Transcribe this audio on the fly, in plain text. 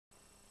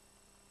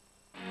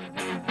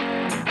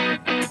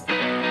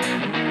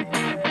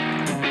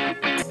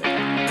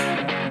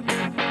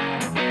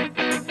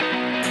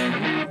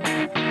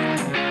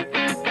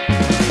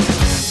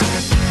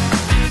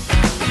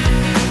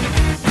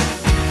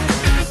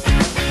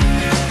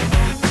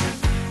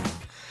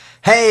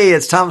Hey,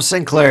 it's Tom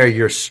Sinclair,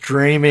 your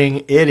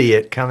streaming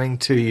idiot, coming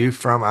to you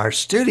from our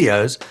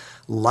studios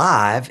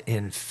live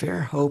in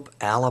Fairhope,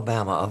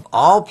 Alabama. Of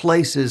all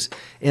places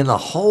in the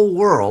whole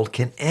world,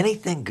 can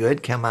anything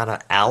good come out of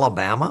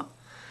Alabama?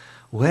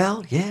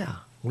 Well, yeah,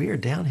 we are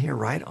down here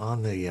right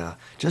on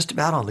just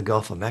about on the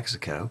Gulf of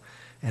Mexico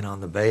and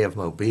on the Bay of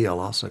Mobile,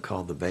 also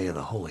called the Bay of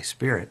the Holy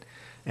Spirit.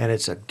 And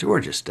it's a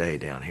gorgeous day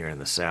down here in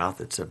the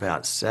south. It's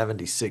about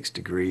 76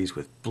 degrees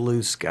with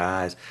blue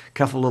skies, a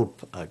couple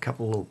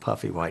little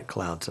puffy white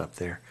clouds up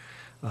there.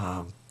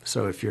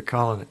 So if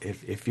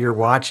you're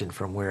watching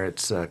from where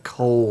it's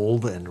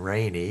cold and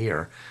rainy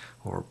or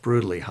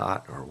brutally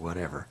hot or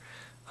whatever,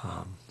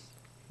 um,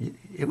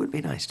 it would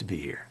be nice to be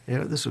here.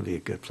 This would be a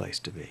good place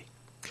to be.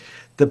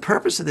 The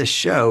purpose of this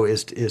show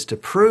is to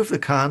prove the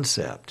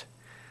concept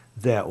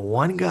that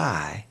one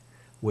guy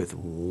with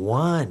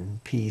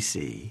one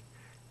PC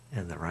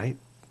and the right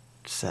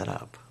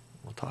setup,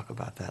 we'll talk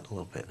about that a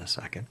little bit in a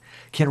second,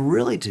 can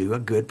really do a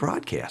good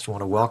broadcast. I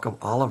want to welcome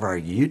all of our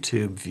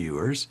YouTube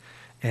viewers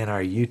and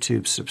our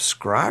YouTube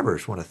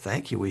subscribers. I want to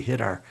thank you. We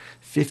hit our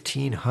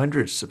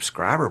 1,500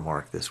 subscriber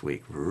mark this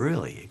week.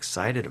 Really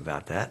excited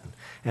about that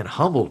and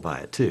humbled by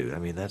it too. I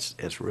mean,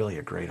 it's really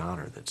a great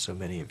honor that so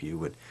many of you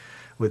would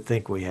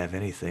think we have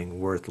anything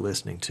worth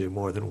listening to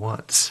more than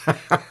once.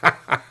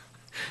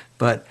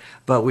 But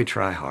we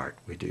try hard.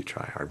 We do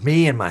try hard.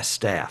 Me and my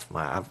staff.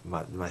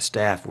 My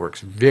staff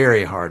works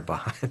very hard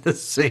behind the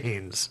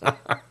scenes.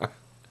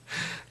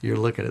 You're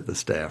looking at the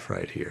staff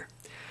right here.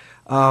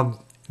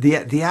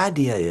 The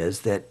idea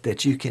is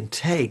that you can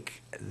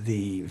take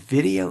the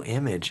video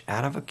image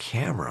out of a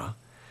camera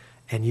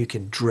and you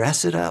can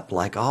dress it up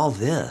like all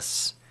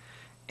this,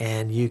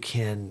 and you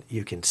can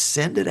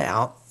send it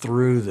out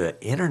through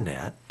the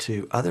internet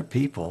to other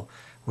people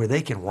where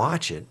they can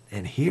watch it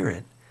and hear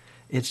it.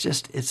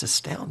 It's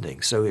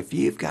astounding. So if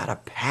you've got a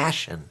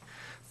passion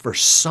for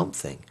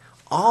something,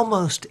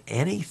 almost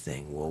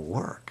anything will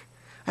work.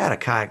 I had a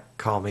guy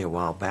call me a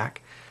while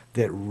back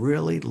that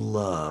really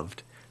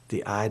loved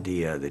the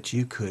idea that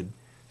you could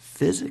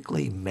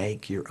physically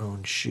make your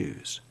own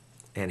shoes.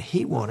 And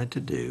he wanted to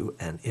do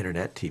an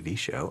internet TV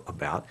show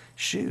about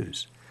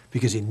shoes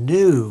because he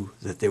knew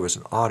that there was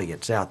an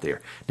audience out there.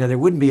 Now, there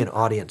wouldn't be an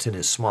audience in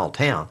his small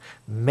town,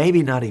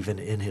 maybe not even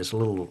in his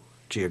little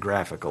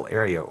geographical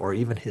area or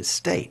even his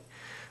state.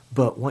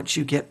 But once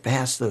you get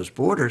past those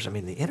borders, I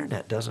mean, the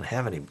internet doesn't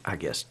have any, I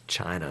guess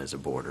China is a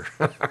border.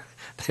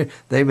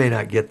 They may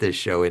not get this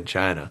show in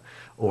China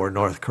or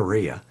North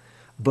Korea.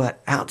 But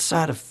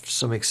outside of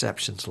some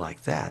exceptions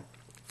like that,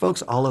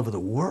 folks all over the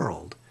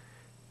world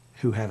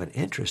who have an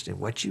interest in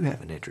what you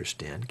have an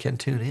interest in can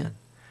tune in.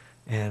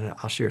 And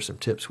I'll share some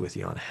tips with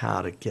you on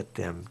how to get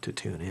them to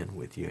tune in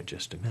with you in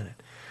just a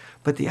minute.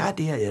 But the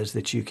idea is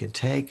that you can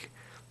take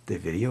the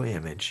video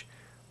image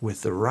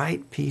with the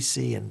right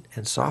PC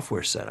and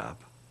software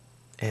setup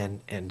and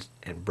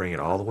bring it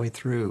all the way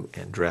through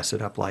and dress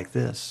it up like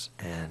this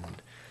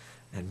and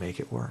make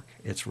it work.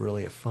 It's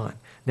really a fun.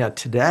 Now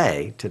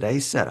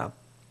today's setup,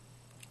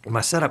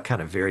 my setup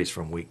kind of varies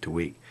from week to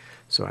week,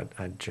 so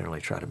I generally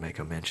try to make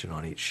a mention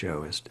on each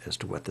show as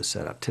to what the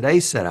setup.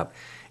 Today's setup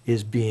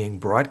is being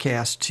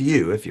broadcast to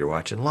you, if you're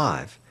watching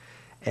live,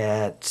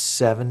 at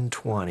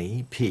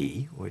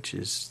 720p, which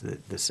is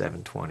the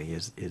 720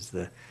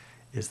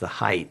 is the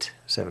height,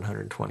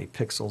 720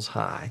 pixels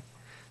high,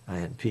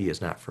 and P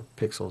is not for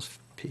pixels,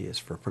 P is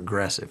for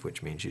progressive,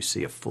 which means you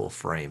see a full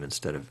frame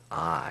instead of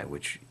I,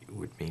 which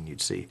would mean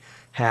you'd see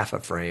half a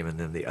frame and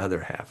then the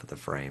other half of the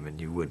frame, and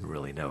you wouldn't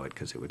really know it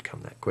because it would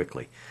come that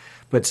quickly.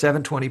 But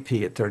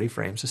 720p at 30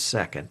 frames a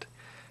second,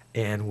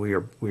 and we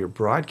are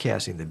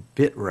broadcasting. The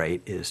bit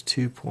rate is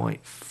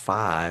 2.5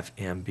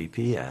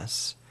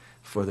 Mbps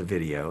for the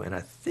video, and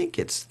I think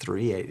it's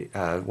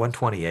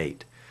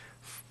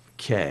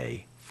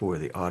 128K for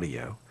the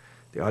audio.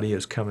 The audio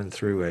is coming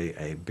through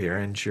a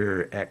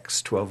Behringer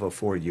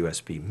X1204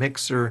 USB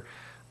mixer,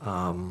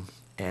 and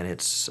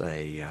it's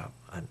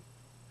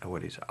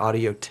what is it?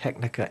 Audio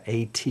Technica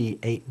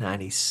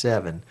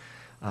AT897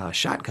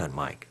 shotgun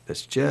mic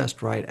that's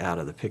just right out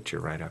of the picture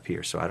right up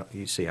here. So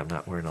you see I'm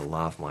not wearing a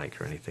lav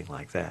mic or anything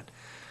like that.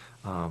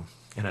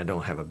 And I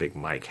don't have a big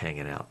mic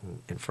hanging out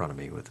in front of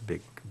me with a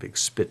big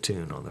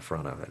spittoon on the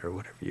front of it or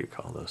whatever you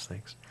call those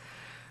things.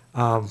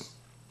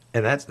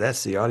 And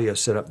that's the audio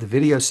setup. The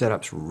video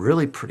setup's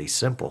really pretty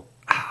simple.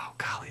 Oh,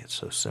 golly, it's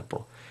so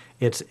simple.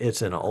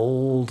 It's an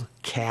old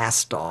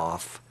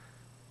cast-off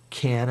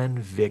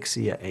Canon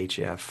Vixia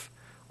HF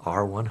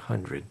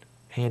R100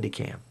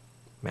 Handycam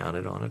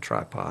mounted on a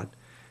tripod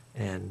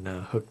and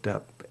hooked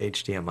up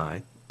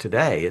HDMI.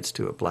 Today, it's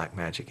to a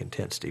Blackmagic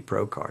Intensity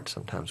Pro card.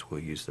 Sometimes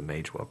we'll use the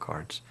Magewell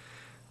cards.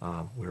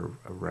 We're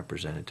a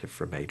representative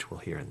for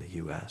Magewell here in the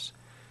U.S.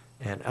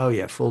 And, oh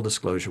yeah, full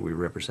disclosure, we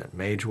represent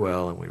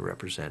Magewell and we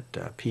represent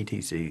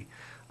PTZ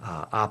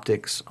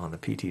optics on the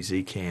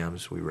PTZ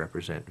cams. We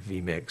represent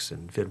vMix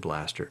and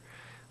VidBlaster.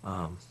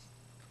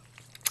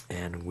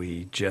 And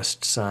we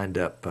just signed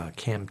up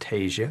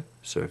Camtasia,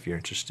 so if you're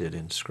interested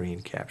in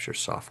screen capture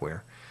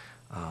software,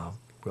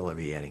 we'll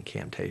be adding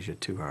Camtasia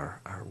to our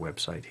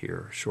website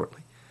here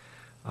shortly.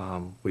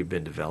 We've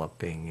been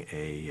developing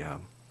a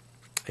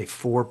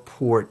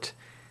 4-port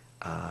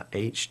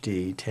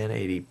HD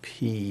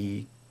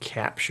 1080p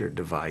capture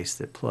device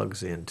that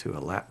plugs into a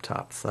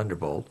laptop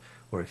Thunderbolt,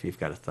 or if you've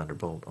got a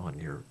Thunderbolt on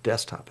your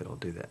desktop, it'll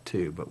do that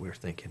too. But we're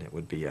thinking it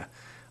would be a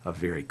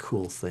very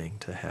cool thing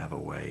to have a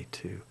way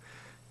to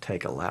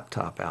take a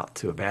laptop out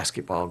to a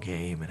basketball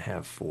game and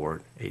have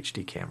 4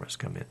 HD cameras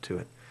come into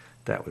it.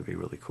 That would be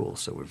really cool.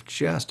 So we've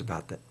just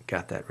about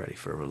got that ready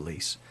for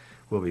release.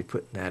 We'll be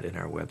putting that in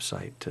our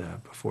website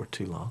before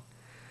too long.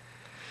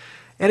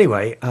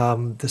 Anyway,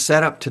 the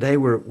setup today,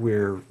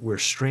 we're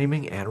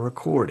streaming and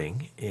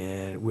recording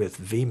with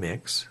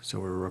vMix. So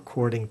we're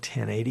recording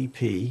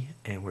 1080p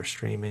and we're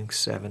streaming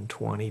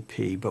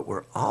 720p, but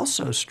we're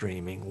also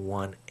streaming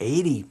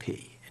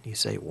 180p. And you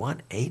say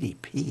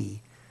 180p?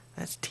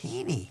 That's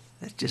teeny.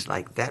 That's just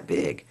like that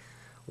big.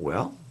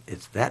 Well,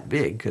 it's that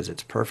big because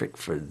it's perfect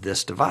for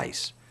this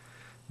device.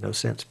 No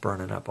sense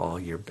burning up all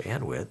your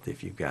bandwidth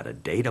if you've got a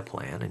data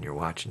plan and you're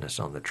watching us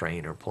on the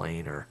train or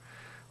plane or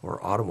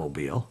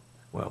automobile.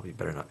 Well, you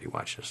better not be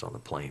watching us on the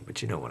plane,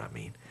 but you know what I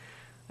mean.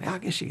 I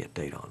guess you get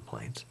data on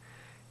planes.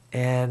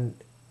 And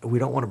we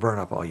don't want to burn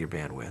up all your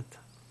bandwidth.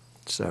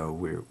 So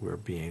we're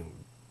being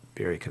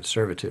very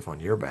conservative on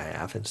your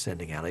behalf and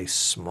sending out a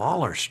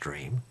smaller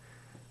stream,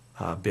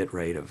 bit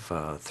rate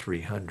of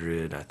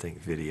 300, I think,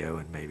 video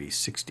and maybe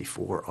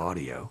 64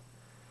 audio.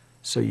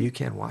 So you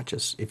can watch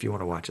us. If you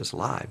want to watch us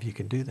live, you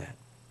can do that.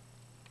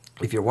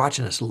 If you're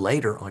watching us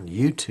later on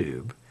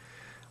YouTube,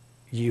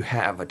 you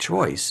have a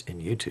choice in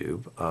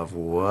YouTube of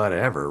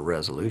whatever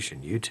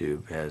resolution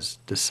YouTube has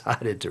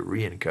decided to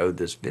re-encode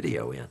this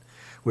video in.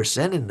 We're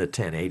sending the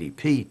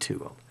 1080p to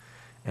them,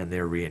 and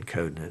they're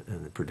re-encoding it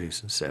and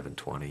producing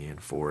 720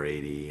 and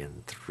 480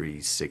 and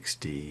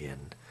 360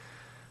 and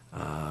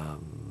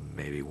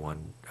maybe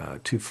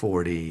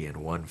 240 and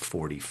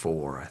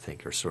 144, I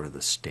think, are sort of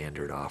the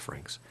standard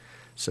offerings.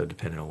 So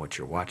depending on what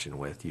you're watching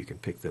with, you can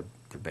pick the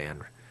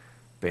band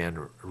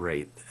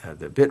rate,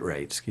 the bit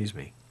rate, excuse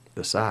me,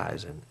 the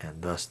size,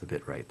 and thus the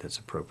bit rate that's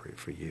appropriate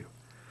for you.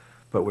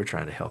 But we're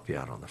trying to help you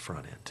out on the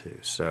front end too.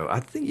 So I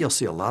think you'll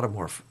see a lot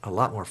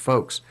more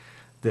folks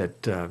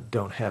that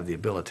don't have the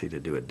ability to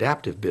do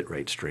adaptive bit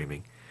rate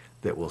streaming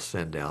that will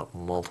send out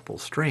multiple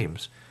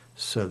streams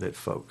so that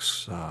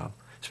folks,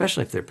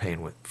 especially if they're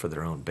paying for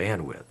their own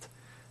bandwidth.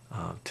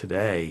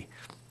 Today,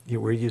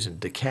 we're using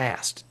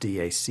Dacast,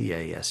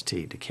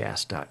 D-A-C-A-S-T,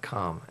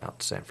 Dacast.com out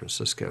in San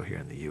Francisco here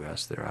in the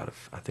U.S. They're out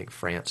of, I think,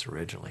 France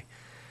originally.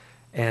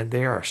 And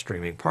they are our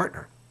streaming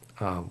partner.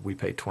 We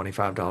pay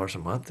 $25 a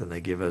month, and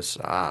they give us,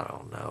 I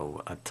don't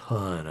know, a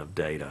ton of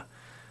data,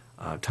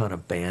 a ton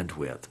of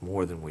bandwidth,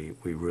 more than we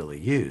really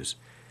use.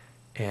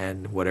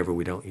 And whatever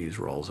we don't use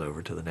rolls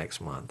over to the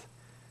next month.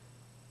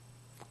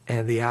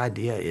 And the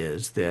idea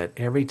is that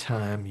every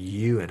time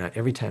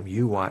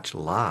you watch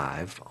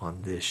live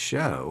on this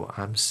show,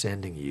 I'm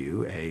sending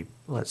you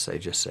let's say,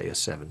 just say a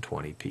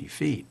 720p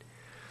feed.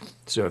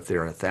 So if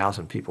there are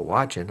 1,000 people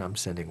watching, I'm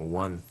sending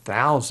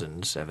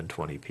 1,000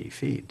 720p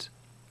feeds.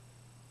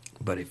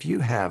 But if you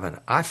have an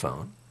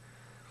iPhone,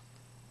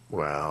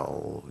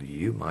 well,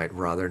 you might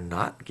rather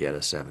not get a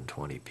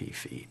 720p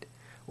feed.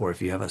 Or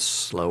if you have a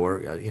slower,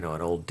 an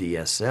old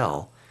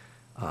DSL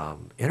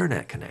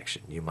internet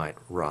connection, you might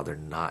rather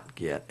not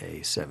get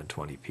a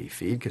 720p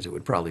feed because it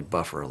would probably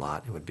buffer a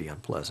lot. It would be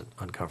unpleasant,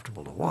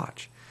 uncomfortable to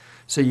watch.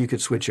 So you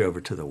could switch over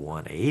to the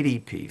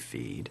 180p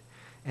feed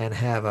and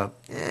have a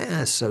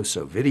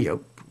so-so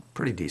video,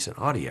 pretty decent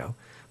audio,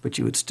 but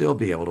you would still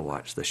be able to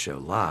watch the show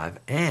live.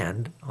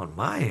 And on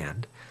my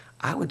end,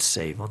 I would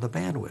save on the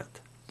bandwidth.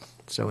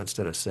 So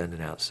instead of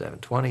sending out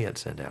 720, I'd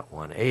send out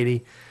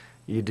 180.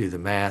 You do the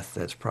math,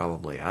 that's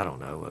probably, I don't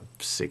know, a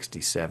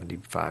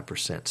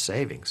 60-75%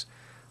 savings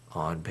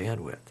on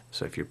bandwidth.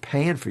 So if you're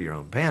paying for your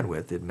own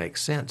bandwidth, it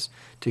makes sense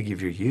to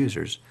give your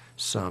users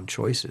some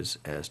choices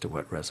as to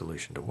what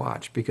resolution to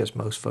watch, because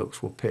most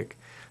folks will pick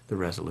the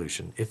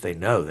resolution, if they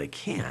know they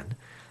can,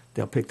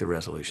 they'll pick the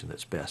resolution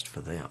that's best for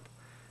them.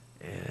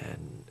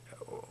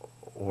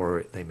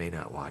 Or they may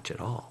not watch at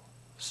all.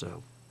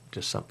 So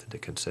just something to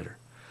consider.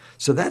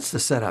 So that's the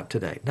setup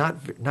today.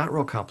 Not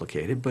real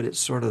complicated, but it's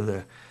sort of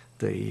the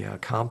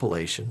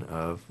compilation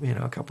of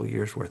a couple of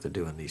years worth of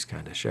doing these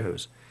kind of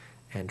shows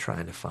and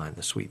trying to find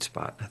the sweet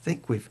spot. I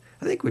think we've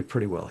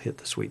pretty well hit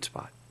the sweet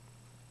spot.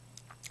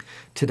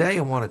 Today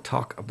I want to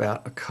talk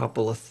about a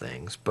couple of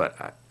things,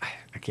 but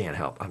I can't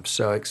help. I'm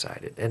so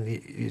excited. And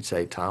you'd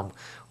say, Tom,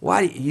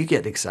 why do you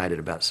get excited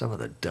about some of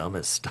the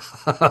dumbest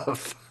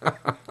stuff?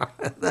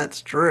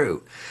 That's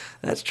true.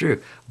 That's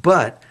true.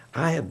 But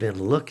I have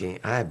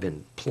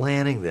been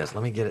planning this.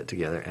 Let me get it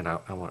together, and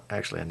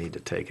I need to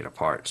take it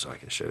apart so I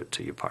can show it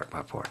to you part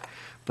by part.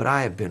 But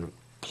I have been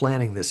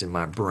planning this in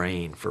my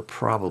brain for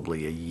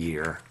probably a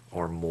year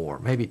or more,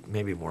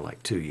 maybe more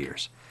like 2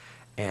 years.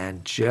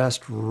 And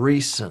just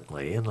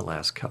recently, in the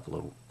last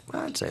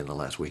I'd say in the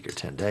last week or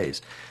 10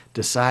 days,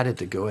 decided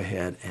to go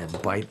ahead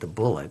and bite the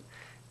bullet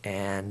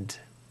and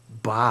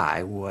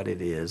buy what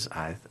it is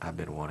I've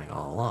been wanting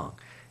all along.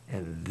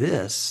 And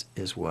this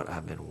is what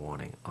I've been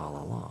wanting all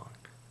along.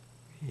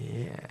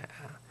 Yeah.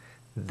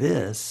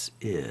 This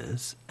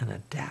is an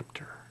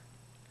adapter.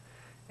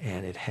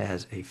 And it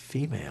has a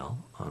female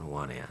on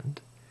one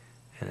end,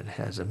 and it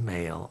has a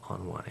male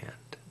on one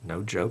end.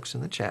 No jokes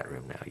in the chat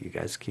room now. You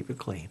guys keep it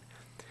clean.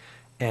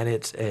 And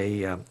it's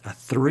a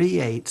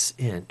 3/8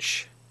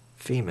 inch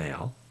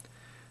female,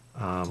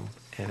 and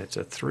it's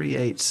a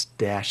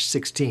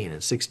 3/8-16,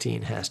 and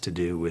 16 has to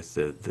do with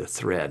the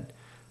thread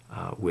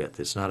width.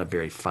 It's not a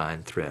very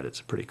fine thread. It's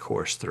a pretty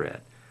coarse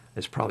thread.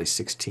 It's probably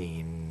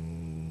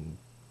 16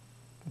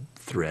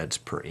 threads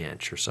per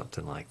inch or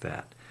something like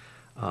that.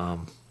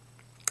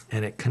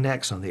 And it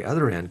connects on the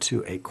other end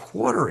to a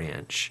 1/4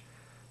 inch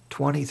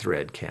 20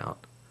 thread count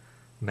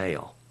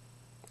male.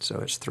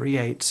 So it's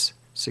 3/8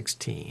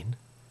 16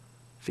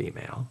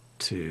 female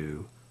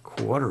to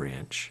 1/4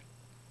 inch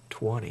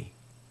 20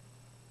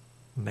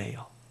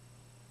 male.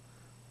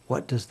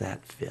 What does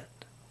that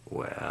fit?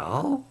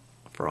 Well,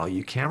 for all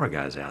you camera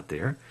guys out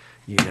there,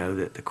 you know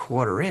that the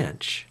 1/4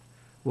 inch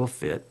will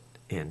fit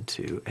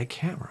into a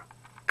camera.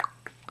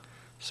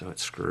 So it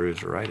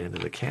screws right into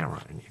the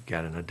camera, and you've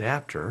got an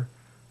adapter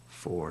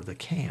for the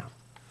cam.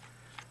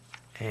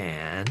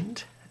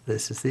 And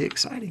this is the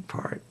exciting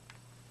part.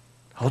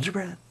 Hold your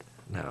breath.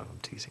 No, I'm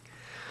teasing.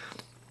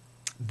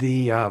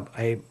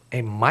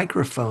 A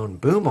microphone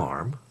boom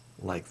arm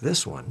like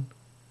this one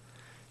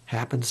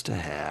happens to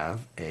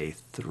have a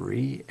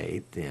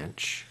 3/8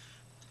 inch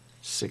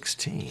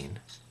 16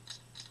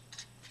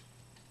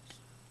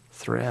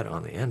 thread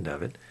on the end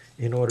of it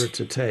in order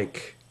to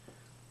take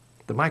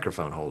the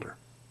microphone holder.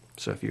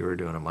 So if you were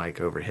doing a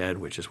mic overhead,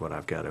 which is what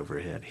I've got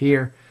overhead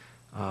here,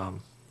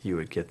 you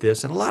would get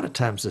this. And a lot of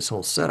times this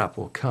whole setup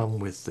will come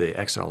with the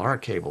XLR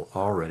cable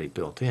already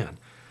built in.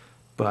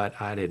 But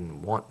I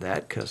didn't want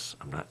that because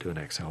I'm not doing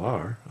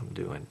XLR. I'm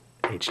doing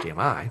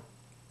HDMI.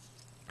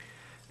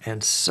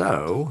 And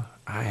so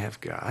I have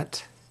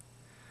got,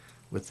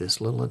 with this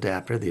little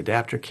adapter, the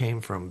adapter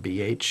came from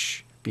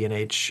B&H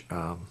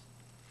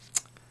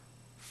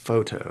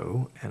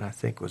Photo, and I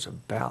think was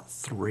about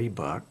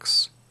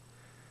 $3.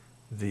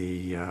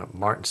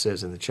 Martin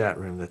says in the chat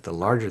room that the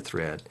larger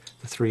thread,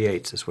 the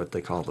 3/8, is what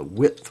they call the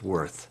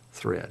Whitworth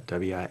thread,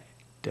 WHITWORTH,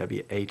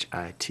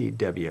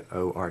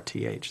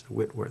 the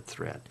Whitworth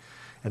thread.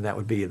 And that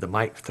would be the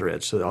mic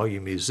thread, so all you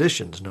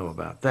musicians know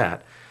about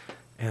that,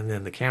 and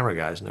then the camera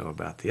guys know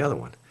about the other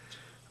one.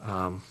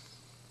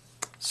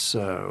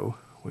 So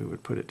we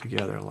would put it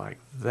together like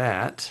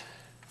that,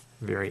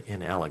 very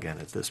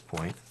inelegant at this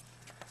point.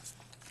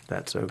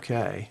 That's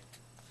okay.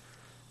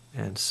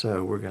 And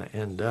so we're going to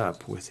end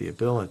up with the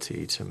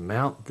ability to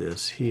mount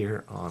this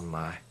here on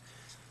my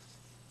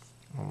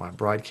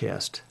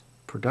broadcast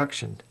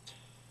production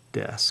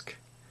desk,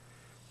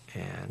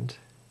 and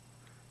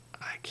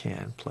I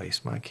can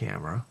place my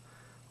camera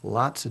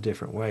lots of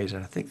different ways,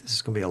 and I think this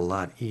is going to be a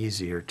lot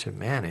easier to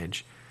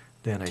manage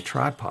than a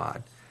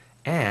tripod,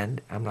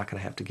 and I'm not going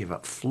to have to give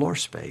up floor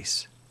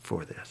space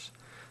for this.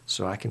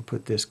 So I can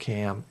put this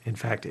cam, in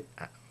fact,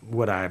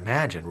 what I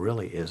imagine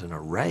really is an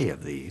array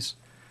of these.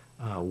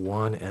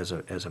 One as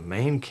a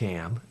main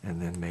cam,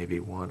 and then maybe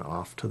one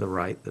off to the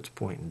right that's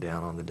pointing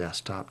down on the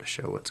desktop to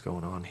show what's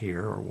going on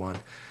here, or one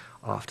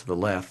off to the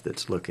left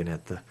that's looking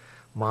at the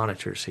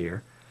monitors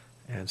here.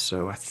 And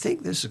so I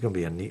think this is going to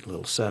be a neat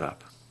little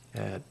setup.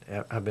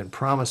 I've been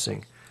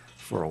promising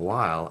for a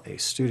while a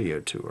studio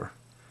tour,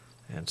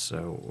 and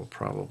so we'll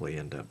probably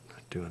end up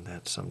doing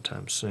that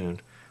sometime soon.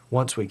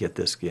 Once we get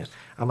this again,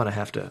 I'm going to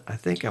have to, I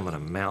think I'm going to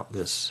mount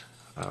this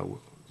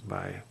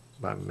by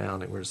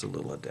mounting, where's the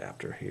little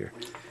adapter here?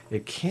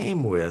 It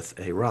came with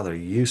a rather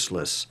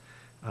useless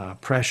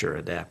pressure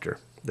adapter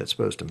that's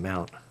supposed to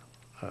mount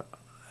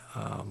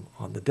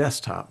on the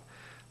desktop,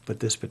 but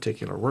this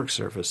particular work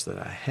surface that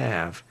I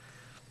have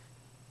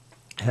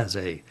has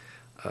a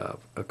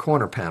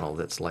corner panel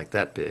that's like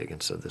that big,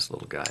 and so this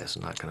little guy is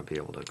not going to be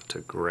able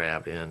to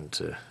grab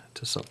into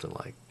something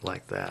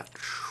like that.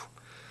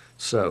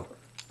 So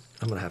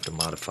I'm going to have to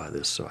modify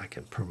this so I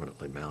can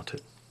permanently mount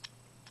it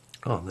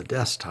on the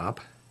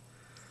desktop.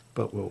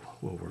 But we'll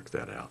work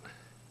that out.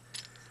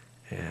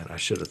 And I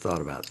should have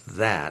thought about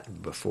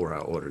that before I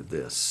ordered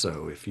this.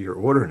 So if you're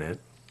ordering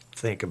it,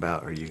 think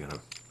about, are you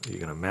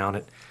gonna mount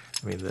it?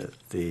 I mean,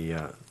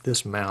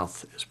 this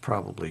mouth is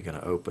probably going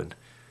to open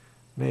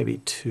maybe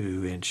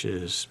 2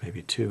 inches,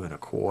 maybe 2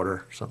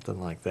 1/4,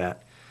 something like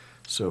that.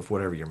 So if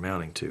whatever you're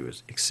mounting to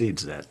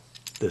exceeds that,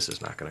 this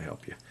is not going to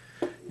help you.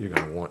 You're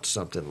going to want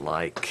something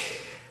like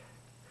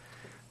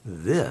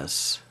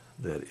this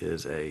that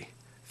is a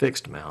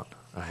fixed mount.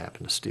 I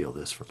happen to steal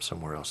this from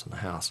somewhere else in the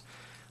house.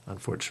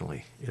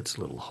 Unfortunately, its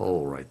little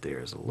hole right there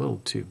is a little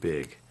too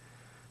big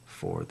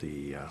for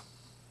the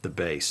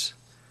base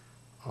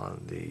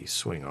on the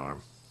swing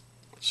arm.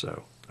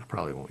 So I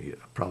probably won't use it.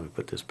 I'll probably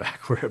put this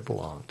back where it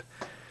belonged.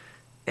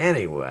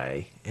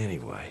 Anyway.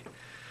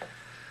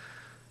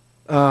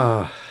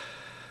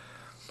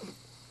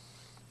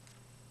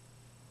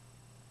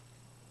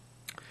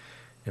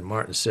 And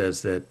Martin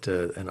says that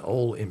an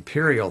old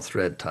imperial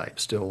thread type,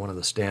 still one of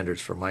the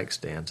standards for mic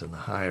stands and the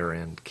higher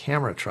end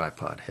camera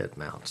tripod head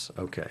mounts.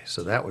 Okay,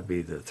 so that would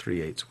be the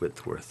 3/8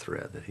 width worth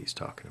thread that he's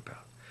talking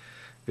about.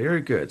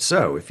 Very good.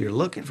 So if you're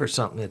looking for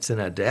something that's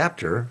an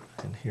adapter,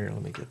 and here,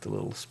 let me get the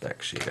little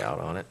spec sheet out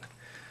on it.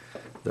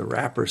 The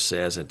wrapper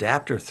says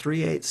adapter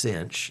 3/8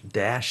 inch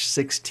dash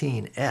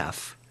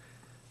 16F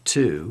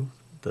to,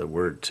 the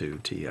word to,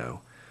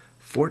 T-O,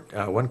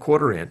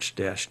 1/4 inch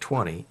dash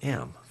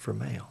 20M for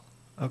male.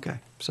 Okay,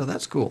 so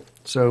that's cool.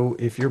 So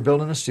if you're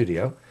building a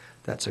studio,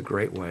 that's a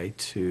great way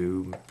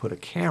to put a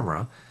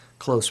camera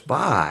close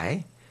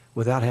by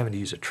without having to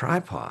use a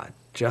tripod.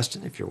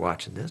 Justin, if you're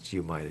watching this,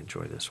 you might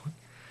enjoy this one.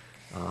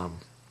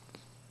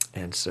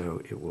 And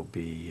so it'll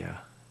be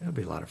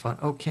a lot of fun.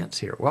 Oh, Kent's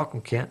here. Welcome,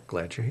 Kent.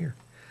 Glad you're here.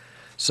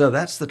 So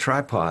that's the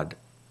tripod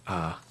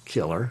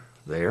killer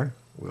there.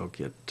 We'll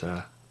get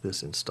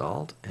this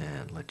installed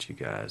and let you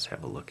guys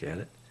have a look at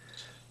it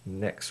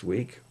next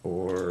week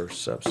or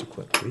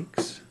subsequent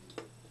weeks.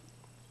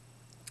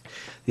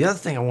 The other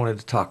thing I wanted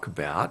to talk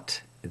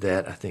about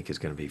that I think is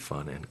going to be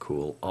fun and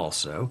cool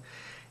also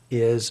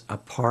is a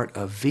part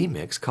of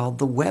vMix called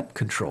the web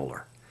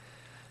controller.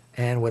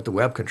 And what the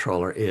web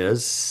controller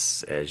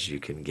is, as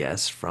you can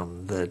guess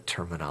from the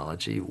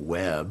terminology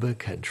web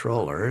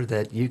controller,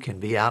 that you can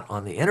be out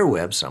on the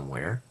interweb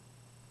somewhere.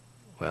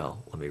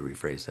 Well, let me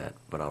rephrase that,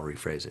 but I'll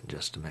rephrase it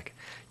just to make it.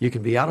 You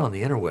can be out on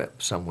the interweb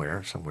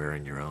somewhere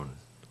in your own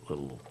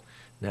little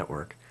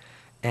network,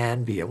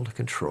 and be able to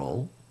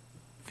control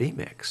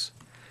vMix.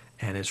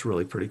 And it's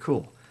really pretty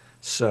cool.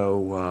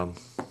 So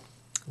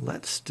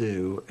let's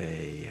do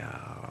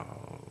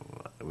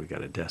we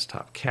got a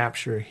desktop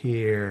capture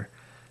here,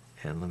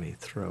 and let me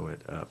throw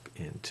it up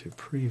into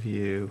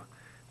preview,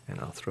 and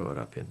I'll throw it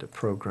up into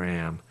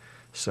program.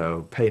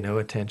 So pay no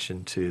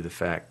attention to the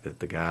fact that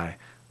the guy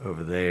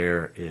over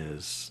there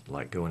is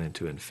like going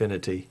into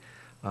infinity.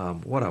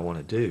 What I want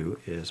to do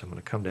is I'm going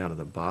to come down to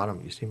the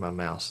bottom. You see my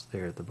mouse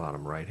there at the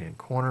bottom right-hand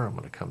corner. I'm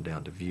going to come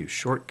down to View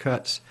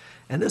Shortcuts,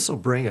 and this will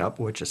bring up,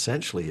 which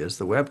essentially is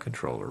the web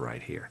controller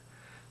right here.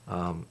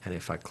 And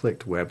if I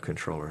clicked web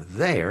controller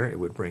there, it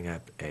would bring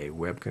up a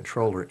web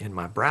controller in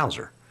my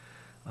browser.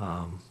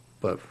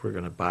 But we're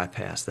going to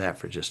bypass that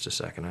for just a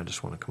second. I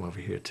just want to come over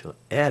here to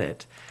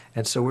Edit,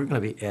 and so we're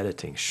going to be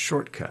editing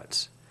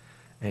shortcuts.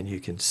 And you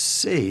can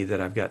see that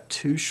I've got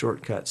two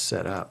shortcuts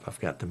set up. I've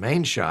got the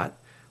main shot,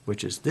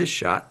 which is this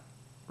shot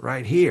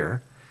right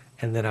here,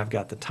 and then I've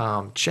got the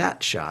Tom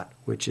chat shot,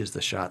 which is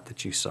the shot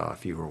that you saw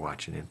if you were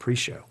watching in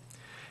pre-show.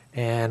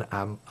 And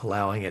I'm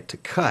allowing it to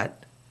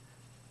cut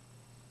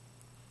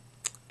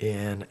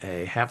in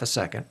a half a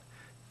second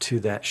to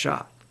that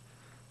shot.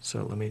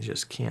 So let me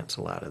just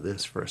cancel out of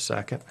this for a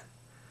second.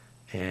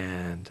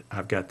 And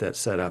I've got that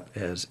set up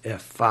as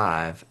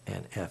F5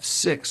 and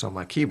F6 on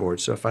my keyboard.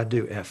 So if I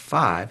do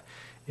F5,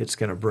 it's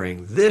going to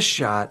bring this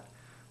shot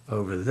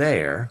over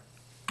there.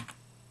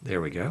 There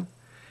we go.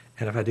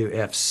 And if I do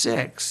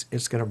F6,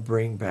 it's going to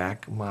bring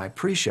back my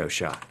pre-show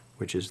shot,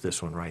 which is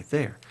this one right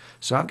there.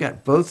 So I've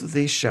got both of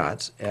these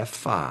shots,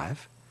 F5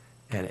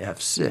 and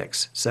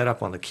F6, set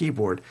up on the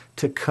keyboard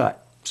to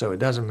cut. So it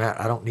doesn't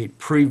matter. I don't need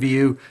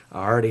preview.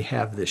 I already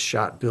have this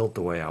shot built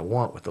the way I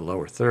want with the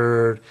lower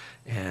third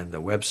and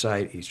the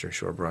website,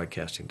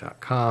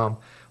 easternshorebroadcasting.com,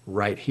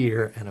 right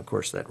here. And, of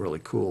course, that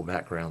really cool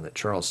background that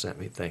Charles sent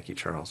me. Thank you,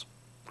 Charles.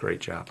 Great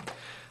job.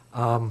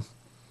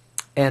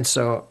 And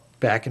so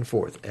back and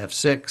forth,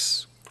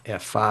 F6,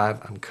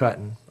 F5, I'm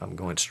cutting, I'm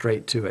going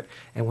straight to it.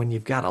 And when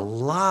you've got a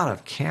lot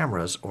of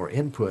cameras or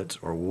inputs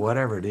or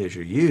whatever it is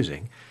you're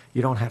using,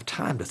 you don't have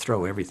time to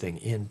throw everything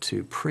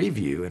into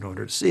preview in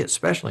order to see it,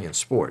 especially in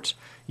sports.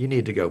 You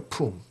need to go,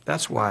 boom.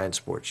 That's why in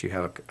sports you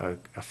have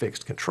a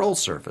fixed control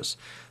surface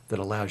that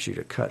allows you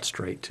to cut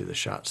straight to the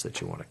shots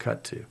that you want to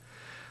cut to.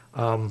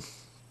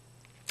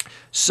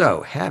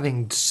 So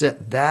having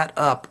set that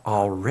up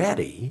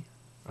already,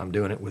 I'm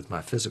doing it with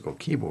my physical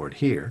keyboard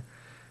here.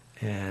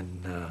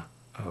 And,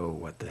 oh,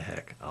 what the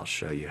heck. I'll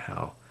show you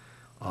how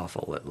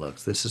awful it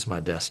looks. This is my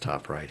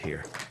desktop right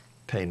here.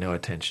 Pay no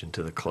attention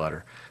to the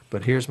clutter.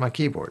 But here's my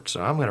keyboard.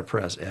 So I'm going to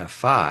press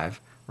F5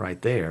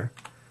 right there,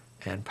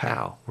 and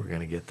pow, we're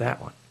going to get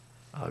that one.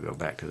 I'll go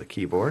back to the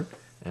keyboard,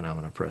 and I'm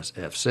going to press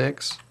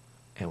F6,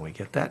 and we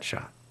get that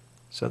shot.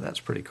 So that's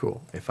pretty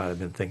cool. If I had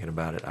been thinking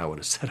about it, I would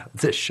have set up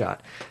this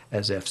shot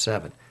as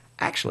F7.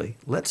 Actually,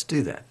 let's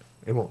do that.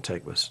 It won't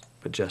take us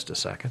but just a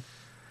second.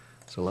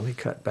 So let me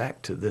cut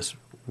back to this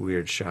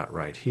weird shot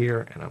right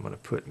here, and I'm going to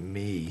put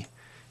me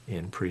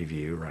in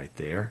preview right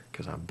there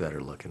because I'm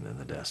better looking than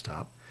the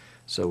desktop.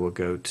 So we'll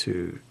go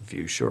to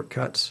View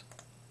Shortcuts,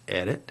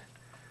 Edit,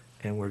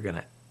 and we're going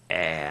to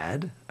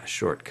add a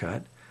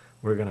shortcut.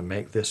 We're going to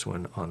make this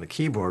one on the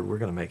keyboard. We're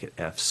going to make it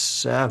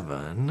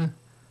F7.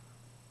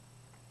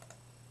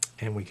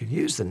 And we could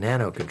use the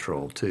nano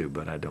control too,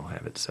 but I don't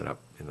have it set up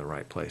in the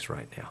right place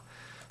right now.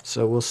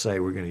 So we'll say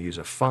we're going to use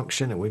a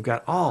function, and we've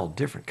got all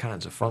different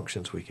kinds of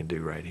functions we can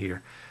do right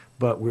here.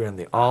 But we're in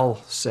the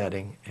all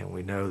setting, and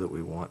we know that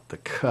we want the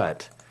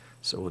cut.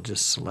 So we'll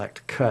just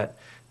select cut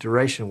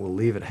Duration, we'll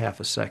leave it half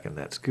a second.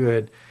 That's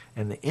good.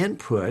 And the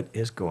input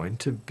is going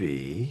to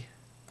be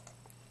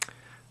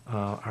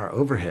our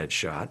overhead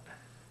shot,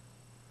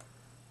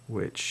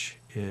 which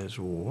is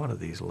one of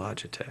these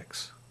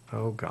Logitechs.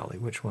 Oh, golly,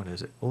 which one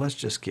is it? Well, let's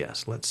just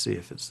guess. Let's see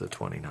if it's the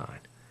 29.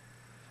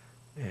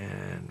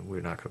 And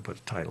we're not going to put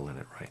a title in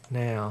it right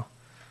now.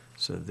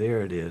 So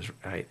there it is,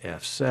 right,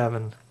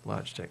 F7,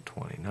 Logitech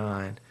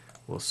 29.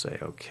 We'll say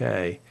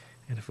OK.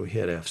 And if we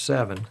hit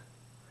F7,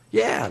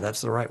 yeah,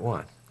 that's the right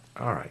one.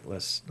 All right,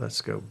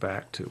 let's go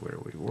back to where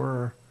we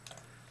were,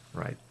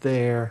 right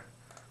there.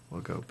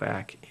 We'll go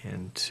back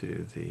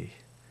into the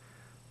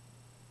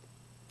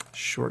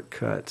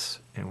shortcuts,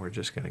 and we're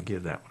just going to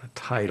give that one a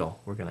title.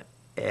 We're going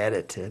to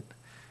edit it,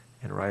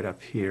 and right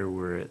up here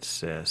where it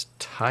says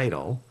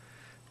title,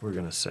 we're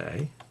going to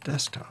say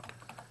desktop.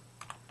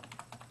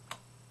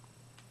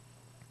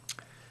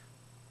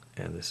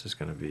 And this is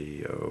going to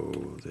be,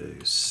 the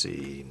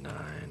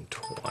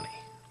C920.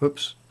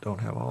 Whoops, don't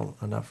have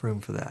enough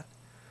room for that.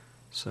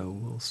 So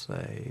we'll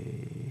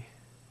say,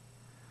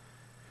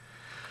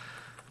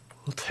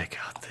 we'll take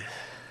out the,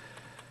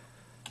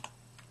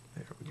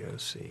 there we go,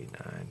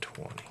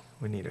 C920.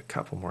 We need a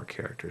couple more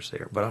characters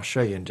there, but I'll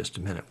show you in just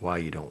a minute why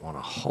you don't want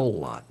a whole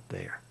lot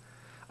there.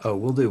 Oh,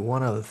 we'll do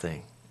one other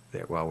thing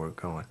there while we're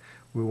going.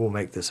 We will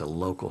make this a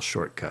local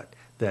shortcut.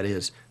 That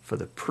is, for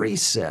the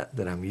preset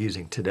that I'm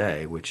using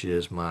today, which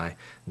is my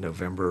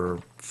November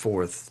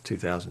 4th,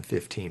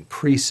 2015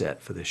 preset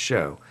for this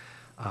show,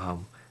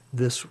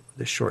 this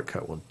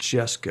shortcut will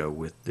just go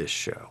with this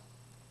show.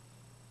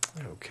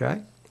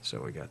 Okay,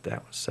 so we got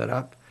that one set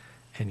up,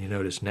 and you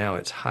notice now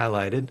it's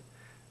highlighted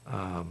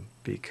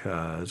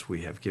because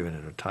we have given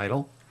it a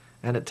title,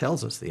 and it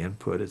tells us the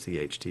input is the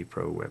HD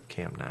Pro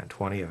Webcam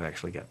 920. I've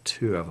actually got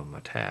two of them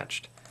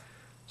attached,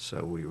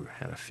 so we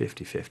had a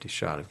 50-50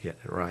 shot of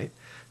getting it right.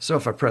 So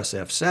if I press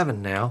F7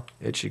 now,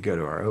 it should go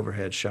to our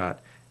overhead shot.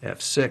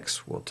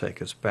 F6 will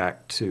take us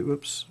back to,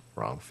 oops,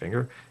 wrong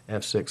finger.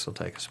 F6 will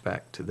take us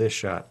back to this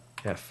shot,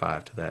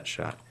 F5 to that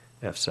shot,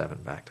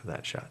 F7 back to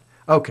that shot.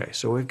 Okay,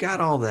 so we've got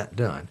all that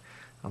done.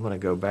 I'm going to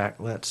go back,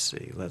 let's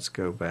see, let's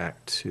go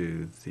back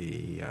to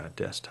the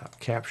desktop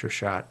capture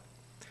shot,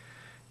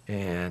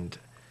 and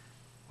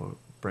we'll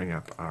bring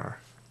up our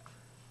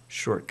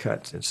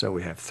shortcuts. And so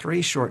we have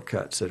 3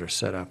 shortcuts that are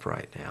set up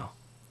right now,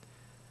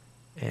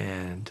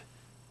 and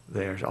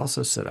they're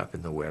also set up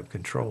in the web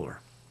controller.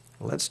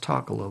 Let's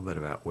talk a little bit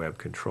about web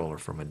controller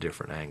from a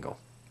different angle.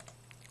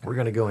 We're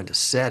going to go into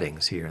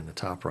settings here in the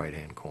top right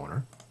hand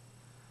corner,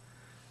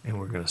 and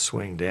we're going to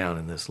swing down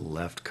in this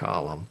left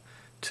column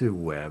to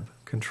web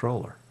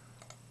controller.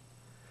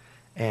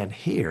 And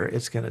here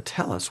it's going to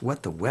tell us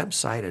what the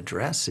website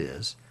address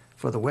is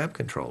for the web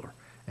controller.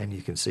 And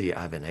you can see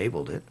I've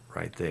enabled it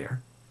right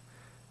there.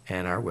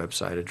 And our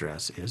website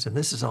address is, and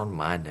this is on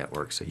my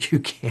network, so you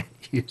can't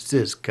use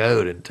this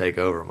code and take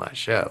over my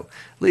show.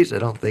 At least I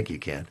don't think you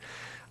can.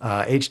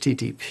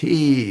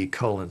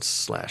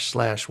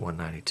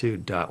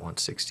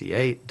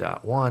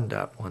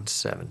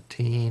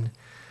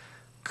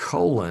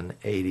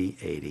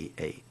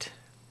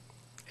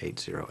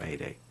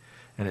 8088.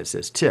 And it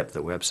says, tip,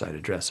 the website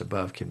address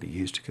above can be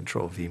used to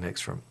control vMix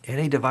from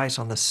any device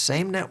on the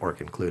same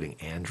network, including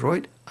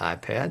Android,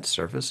 iPad,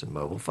 Surface, and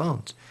mobile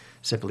phones.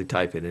 Simply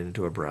type it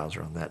into a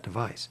browser on that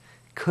device.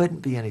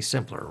 Couldn't be any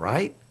simpler,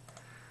 right?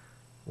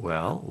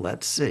 Well,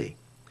 let's see.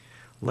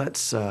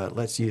 Let's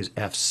use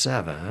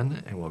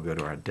F7, and we'll go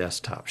to our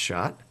desktop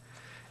shot,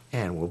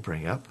 and we'll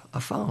bring up a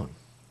phone.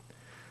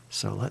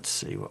 So let's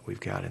see what we've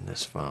got in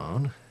this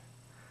phone.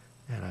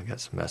 And I've got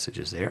some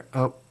messages there.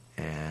 Oh,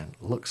 and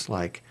looks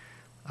like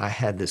I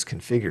had this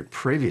configured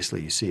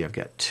previously. You see I've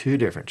got 2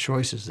 different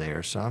choices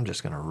there, so I'm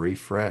just going to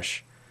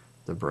refresh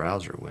the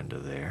browser window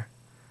there.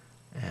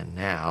 And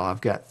now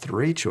I've got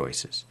 3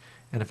 choices.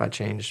 And if I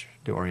change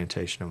the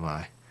orientation of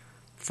my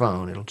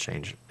phone, it'll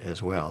change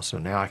as well. So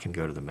now I can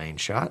go to the main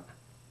shot.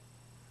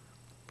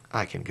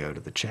 I can go to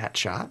the chat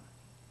shot.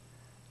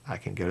 I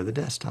can go to the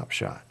desktop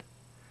shot.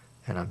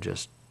 And I'm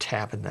just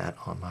tapping that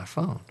on my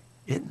phone.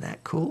 Isn't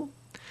that cool?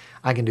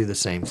 I can do the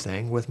same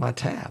thing with my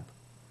tab.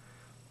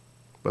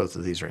 Both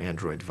of these are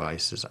Android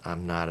devices.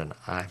 I'm not an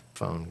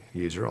iPhone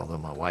user, although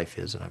my wife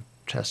is, and I've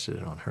tested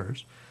it on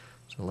hers.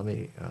 So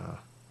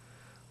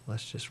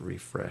let's just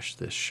refresh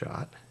this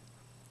shot.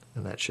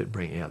 And that should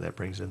bring, yeah, that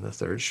brings in the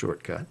 3rd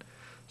shortcut.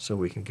 So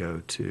we can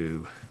go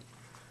to,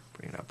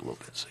 bring it up a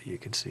little bit so you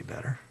can see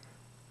better.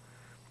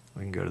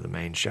 We can go to the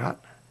main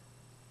shot.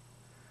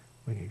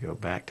 We can go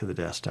back to the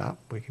desktop.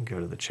 We can go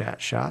to the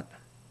chat shot.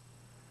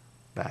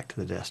 Back to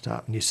the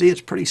desktop. And you see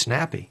it's pretty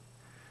snappy.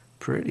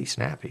 Pretty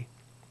snappy.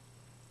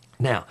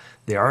 Now,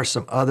 there are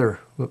some other,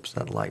 whoops,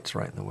 that light's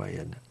right in the way,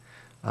 isn't it?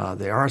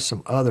 There are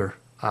some other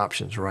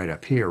options right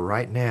up here.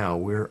 Right now,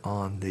 we're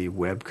on the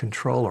web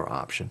controller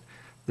option.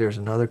 There's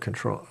another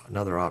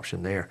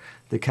option there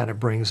that kind of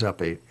brings up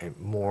a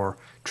more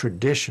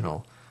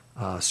traditional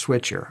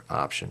switcher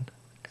option.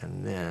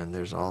 And then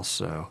there's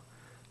also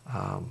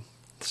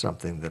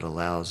something that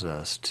allows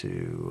us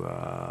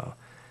to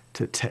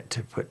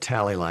to put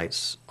tally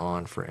lights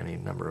on for any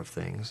number of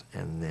things,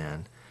 and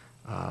then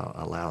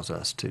allows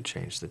us to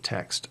change the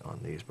text on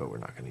these, but we're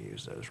not going to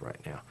use those right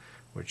now.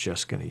 We're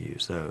just going to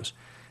use those.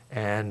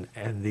 And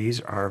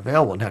these are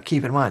available. Now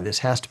keep in mind, this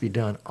has to be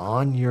done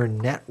on your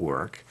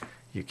network.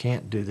 You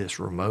can't do this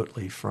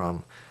remotely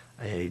from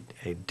a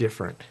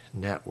different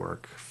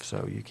network,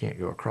 so you can't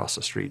go across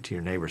the street to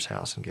your neighbor's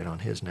house and get on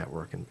his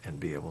network and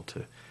be able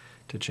to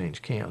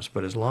change cams.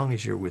 But as long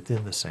as you're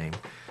within the same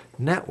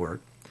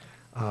network,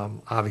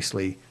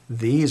 obviously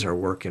these are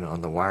working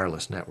on the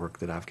wireless network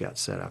that I've got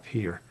set up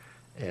here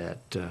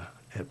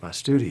at my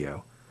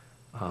studio.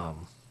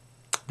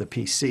 The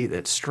PC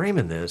that's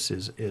streaming this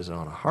is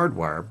on a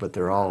hardwire, but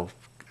they're all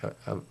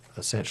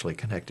essentially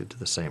connected to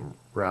the same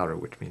router,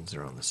 which means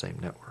they're on the same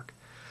network.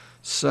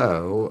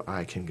 So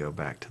I can go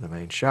back to the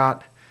main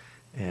shot,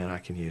 and I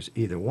can use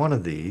either one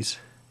of these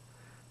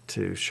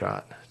to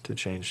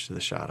change to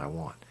the shot I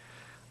want.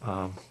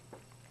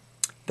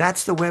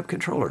 That's the web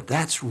controller.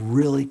 That's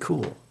really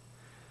cool.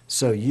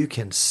 So you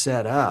can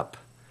set up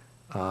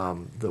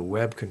the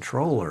web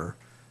controller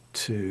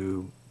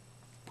to,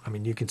 I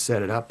mean, you can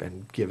set it up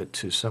and give it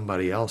to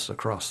somebody else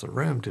across the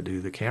room to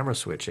do the camera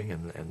switching,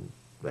 and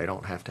they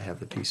don't have to have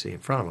the PC in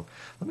front of them.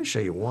 Let me show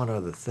you one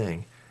other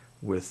thing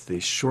with the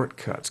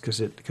shortcuts,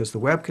 because the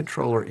web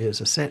controller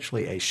is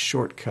essentially a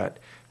shortcut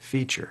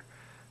feature.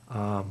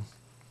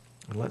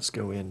 And let's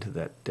go into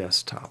that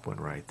desktop one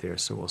right there.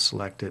 So we'll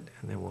select it,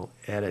 and then we'll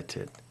edit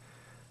it.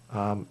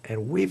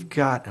 And we've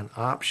got an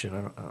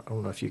option. I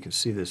don't know if you can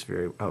see this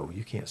oh,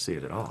 you can't see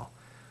it at all.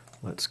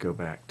 Let's go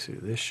back to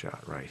this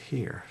shot right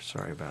here.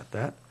 Sorry about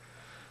that.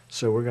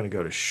 So we're going to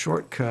go to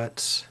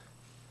Shortcuts.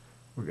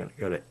 We're going to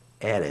go to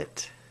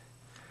Edit.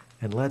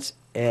 And let's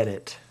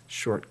edit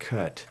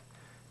shortcut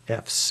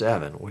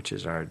F7, which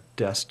is our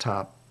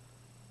desktop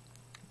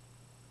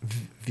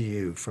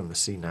view from the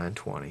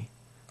C920.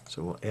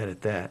 So we'll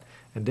edit that.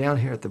 And down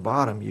here at the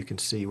bottom, you can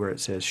see where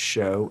it says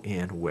Show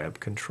in Web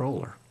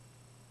Controller.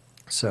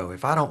 So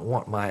if I don't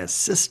want my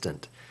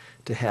assistant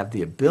to have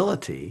the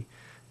ability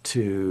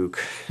to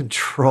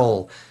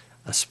control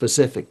a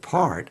specific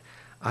part,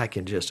 I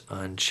can just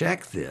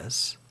uncheck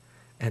this,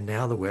 and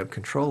now the web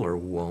controller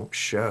won't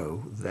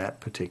show that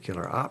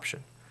particular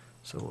option.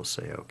 So we'll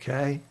say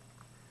OK,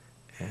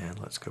 and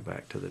let's go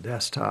back to the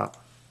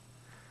desktop,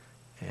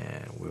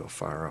 and we'll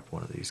fire up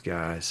one of these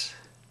guys,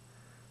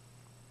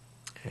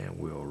 and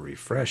we'll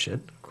refresh it.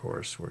 Of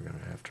course, we're going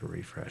to have to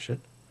refresh it.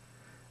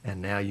 And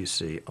now you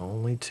see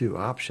only two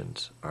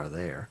options are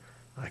there.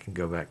 I can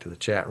go back to the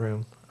chat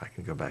room, I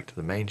can go back to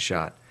the main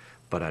shot,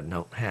 but I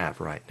don't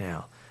have right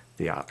now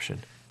the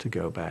option to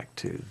go back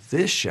to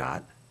this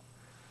shot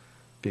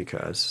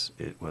because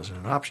it wasn't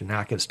an option. Now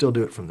I can still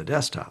do it from the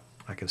desktop.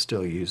 I can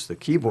still use the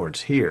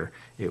keyboards here.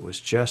 It was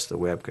just the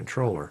web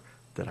controller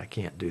that I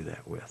can't do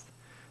that with.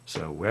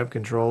 So web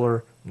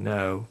controller,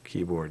 no.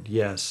 Keyboard,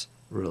 yes.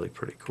 Really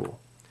pretty cool.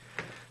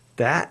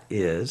 That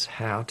is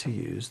how to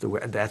use the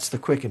web. That's the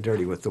quick and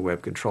dirty with the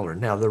web controller.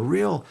 Now the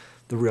real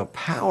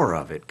power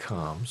of it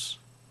comes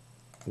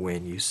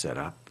when you set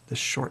up the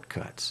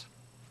shortcuts,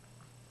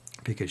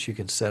 because you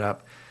can set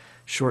up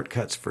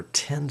shortcuts for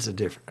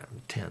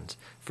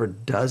for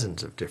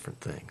dozens of different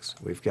things.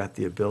 We've got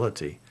the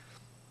ability,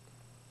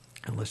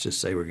 and let's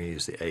just say we're going to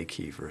use the A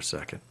key for a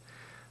second.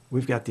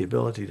 We've got the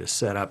ability to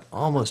set up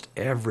almost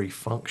every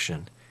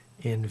function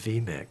in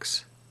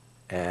vMix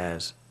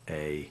as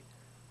a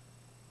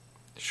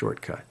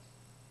shortcut.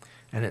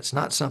 And it's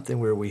not something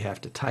where we have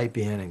to type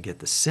in and get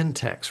the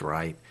syntax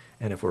right,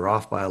 and if we're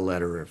off by a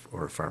letter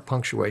or if our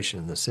punctuation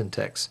in the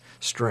syntax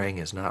string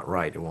is not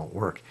right, it won't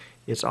work.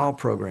 It's all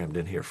programmed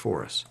in here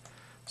for us.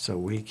 So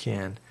we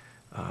can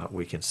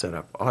set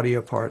up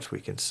audio parts, we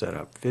can set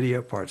up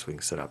video parts, we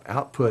can set up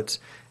outputs,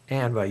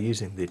 and by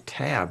using the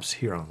tabs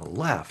here on the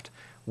left,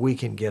 we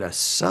can get a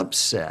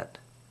subset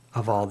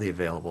of all the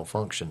available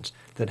functions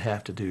that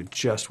have to do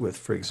just with,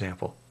 for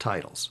example,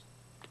 titles.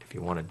 If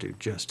you want to do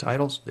just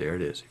titles, there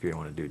it is. If you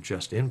want to do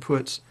just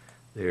inputs,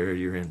 there are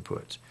your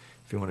inputs.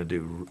 If you want to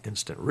do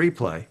instant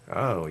replay,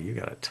 oh, you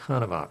got a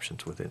ton of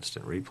options with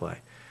instant replay.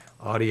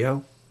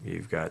 Audio,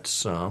 you've got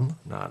some,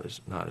 not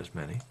as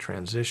many.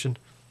 Transition,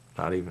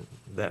 not even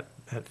that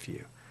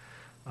few.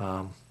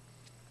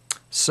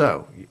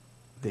 So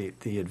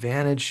the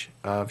advantage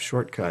of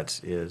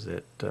shortcuts is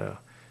that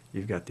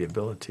you've got the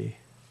ability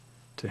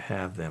to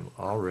have them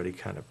already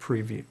kind of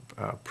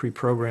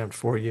pre-programmed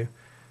for you,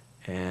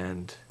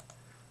 and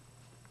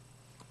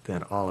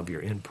then all of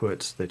your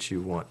inputs that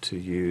you want to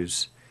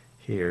use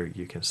here,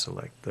 you can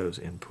select those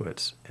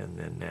inputs, and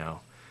then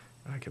now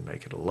I can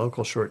make it a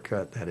local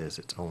shortcut. That is,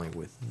 it's only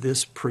with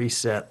this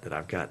preset that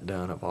I've got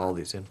done of all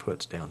these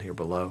inputs down here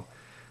below,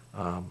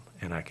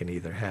 and I can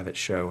either have it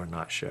show or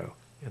not show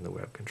in the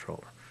web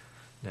controller.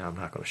 Now I'm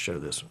not going to show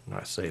this one,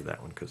 I save that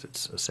one because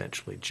it's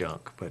essentially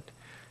junk, but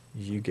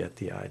you get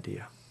the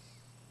idea.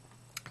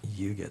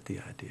 You get the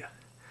idea.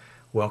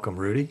 Welcome,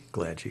 Rudy.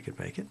 Glad you could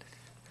make it.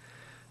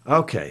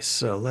 Okay,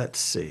 so let's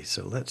see.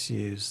 So let's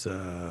use,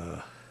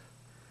 we'll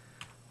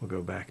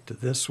go back to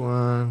this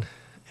one,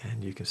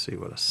 And you can see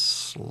what a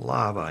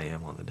slob I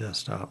am on the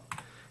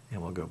desktop.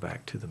 And we'll go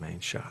back to the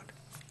main shot.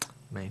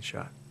 Main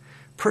shot.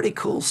 Pretty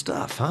cool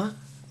stuff, huh?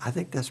 I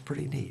think that's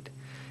pretty neat.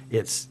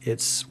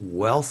 It's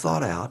well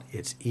thought out.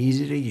 It's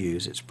easy to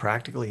use. It's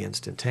practically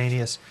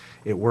instantaneous.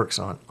 It works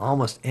on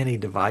almost any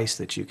device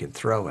that you can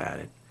throw at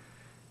it.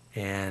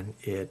 And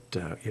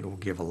it'll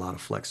give a lot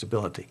of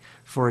flexibility.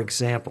 For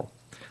example,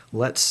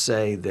 let's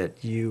say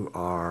that you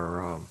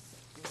are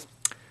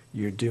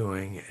you're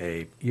doing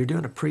a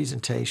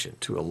presentation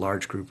to a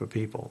large group of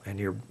people, and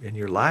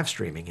you're live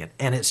streaming it,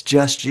 and it's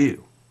just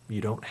you.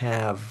 You don't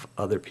have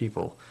other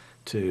people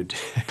to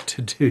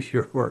do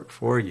your work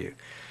for you.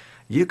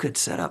 You could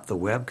set up the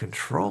web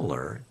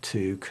controller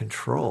to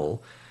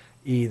control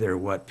either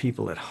what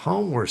people at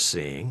home were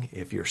seeing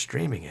if you're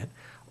streaming it,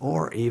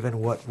 or even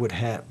what would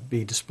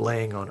be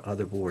displaying on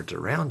other boards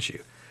around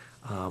you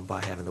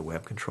by having the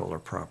web controller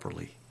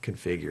properly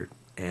configured.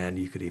 And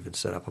you could even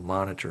set up a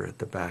monitor at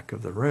the back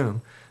of the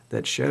room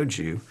that showed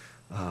you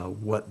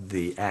what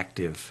the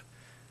active,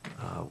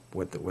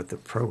 what the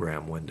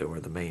program window or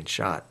the main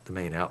shot, the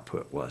main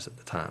output was at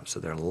the time. So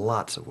there are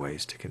lots of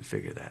ways to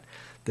configure that.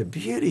 The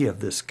beauty of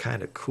this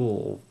kind of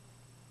cool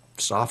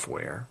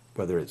software,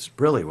 whether it's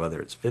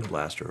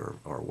VidBlaster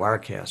or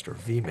Wirecast or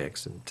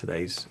vMix, and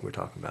today's we're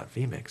talking about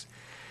vMix,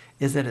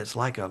 is that it's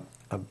like a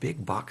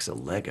big box of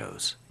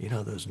Legos. You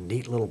know, those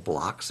neat little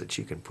blocks that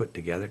you can put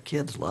together.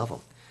 Kids love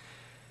them.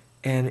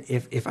 And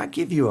if I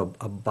give you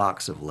a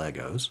box of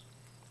Legos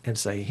and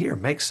say, here,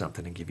 make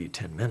something, and give you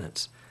 10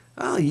 minutes,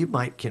 well, you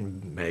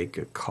can make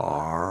a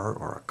car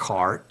or a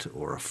cart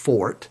or a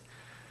fort.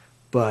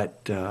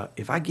 But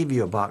if I give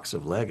you a box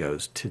of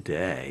Legos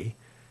today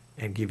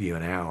and give you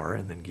an hour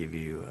and then give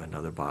you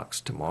another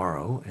box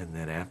tomorrow, and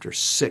then after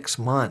 6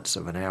 months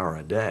of an hour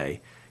a day,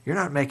 you're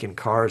not making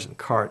cars and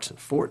carts and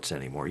forts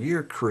anymore.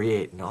 You're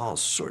creating all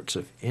sorts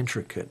of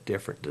intricate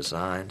different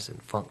designs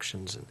and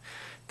functions and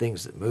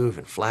things that move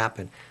and flap.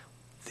 And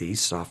these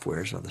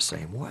softwares are the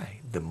same way.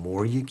 The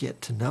more you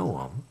get to know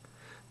them,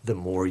 the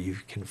more you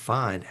can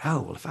find,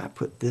 oh, well, if I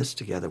put this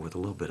together with a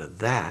little bit of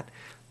that,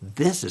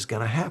 this is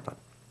going to happen.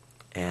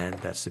 And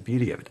that's the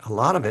beauty of it. A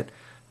lot of it,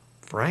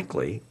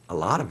 frankly,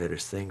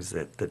 is things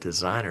that the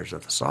designers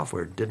of the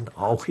software didn't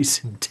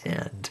always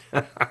intend.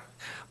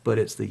 But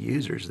it's the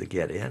users that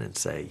get in and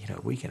say, you know,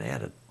 we can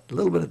add a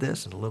little bit of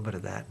this and a little bit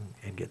of that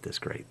and get this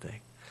great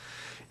thing.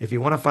 If you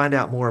want to find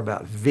out more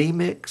about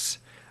vMix,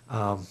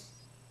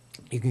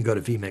 you can go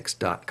to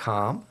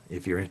vmix.com.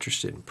 If you're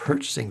interested in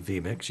purchasing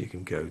vMix, you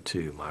can go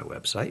to my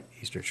website,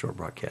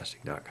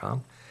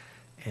 easternshorebroadcasting.com.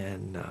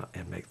 And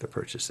make the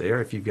purchase there.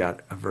 If you've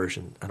got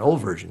an old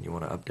version, you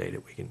want to update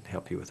it, we can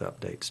help you with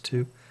updates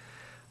too.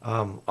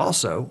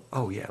 Also,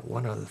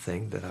 one other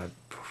thing that I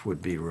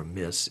would be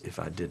remiss if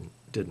I didn't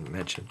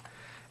mention,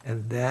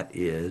 and that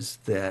is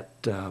that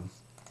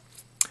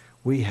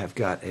we have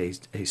got a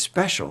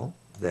special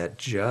that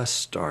just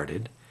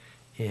started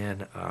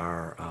in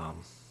our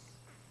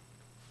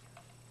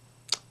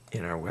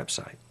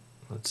website.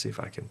 Let's see if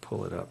I can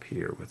pull it up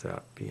here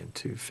without being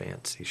too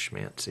fancy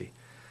schmancy.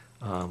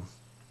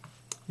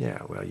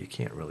 Yeah, well, you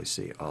can't really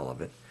see all of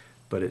it,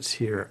 but it's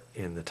here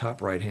in the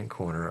top right-hand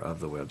corner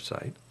of the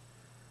website.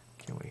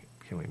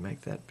 Can we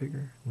make that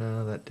bigger?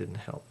 No, that didn't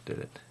help, did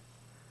it?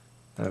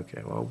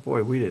 Okay, well,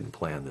 boy, we didn't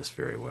plan this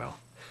very well.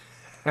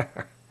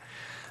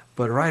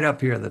 But right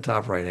up here in the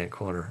top right-hand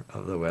corner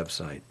of the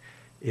website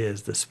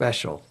is the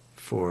special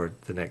for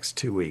the next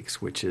 2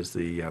 weeks, which is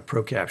the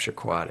Pro Capture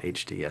Quad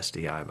HD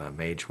SDI by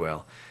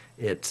Magewell.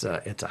 It's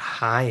a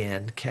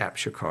high-end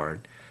capture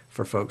card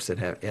for folks that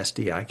have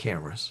SDI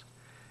cameras.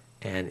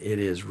 And it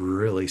is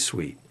really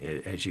sweet.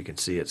 As you can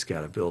see, it's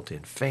got a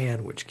built-in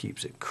fan, which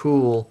keeps it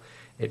cool.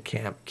 It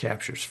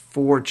captures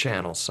 4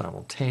 channels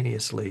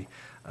simultaneously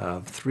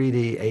of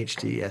 3D,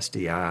 HD,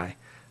 SDI,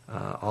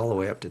 all the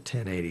way up to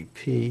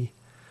 1080p.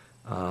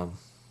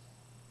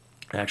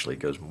 Actually, it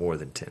goes more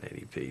than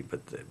 1080p,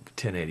 but the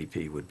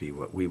 1080p would be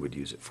what we would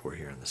use it for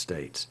here in the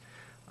States.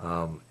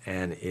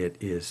 And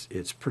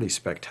it's pretty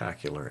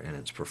spectacular in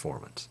its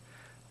performance.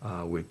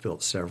 We've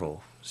built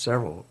several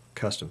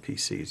custom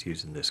PCs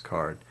using this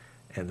card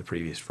and the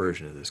previous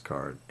version of this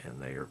card,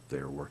 and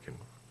they're working.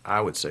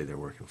 I would say they're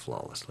working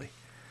flawlessly.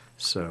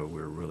 So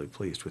we're really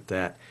pleased with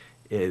that.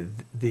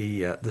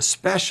 The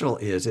special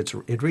is it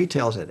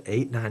retails at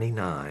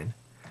 $8.99,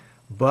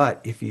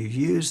 but if you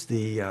use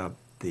the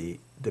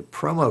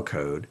promo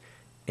code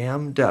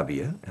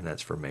MW, and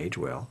that's for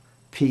Magewell,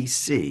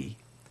 PC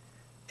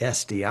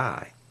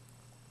SDI,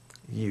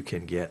 you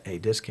can get a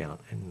discount,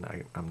 and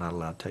I'm not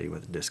allowed to tell you what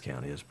the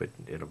discount is, but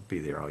it'll be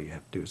there. All you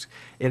have to do is,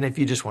 and if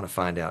you just want to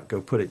find out, go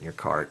put it in your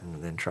cart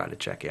and then try to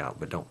check out,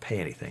 but don't pay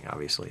anything,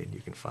 obviously, and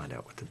you can find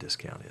out what the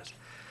discount is.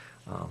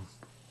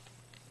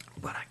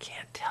 But I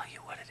can't tell you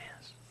what it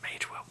is.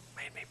 Magewell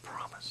made me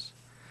promise.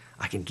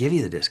 I can give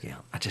you the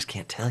discount. I just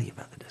can't tell you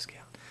about the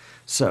discount.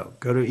 So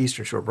go to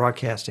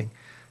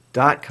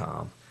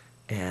easternshorebroadcasting.com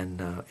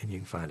and you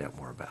can find out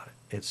more about it.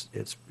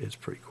 It's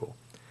pretty cool.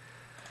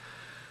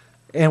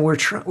 And we're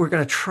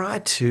going to try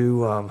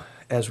to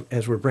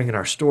as we're bringing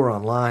our store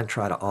online,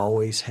 try to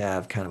always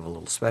have kind of a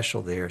little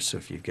special there. So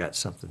if you've got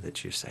something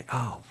that you say,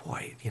 oh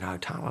boy,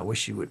 Tom, I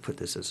wish you would put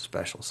this as a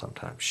special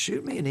sometime,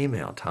 shoot me an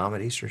email,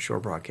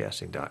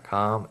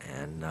 tom@easternshorebroadcasting.com,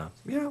 and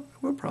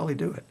we'll probably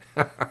do it.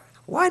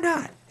 Why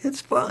not?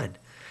 It's fun.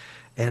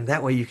 And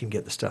that way you can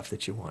get the stuff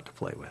that you want to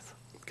play with,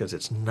 because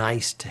it's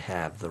nice to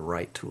have the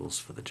right tools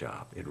for the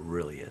job. It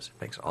really is.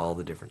 It makes all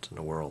the difference in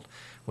the world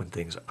when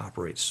things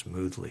operate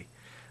smoothly.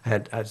 I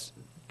had a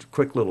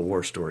quick little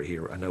war story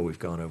here. I know we've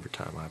gone over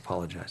time. I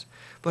apologize.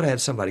 But I had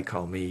somebody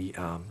call me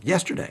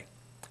yesterday,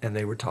 and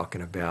they were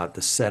talking about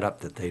the setup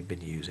that they'd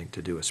been using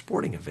to do a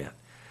sporting event.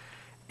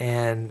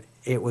 And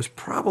it was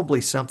probably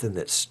something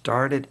that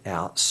started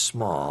out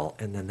small,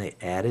 and then they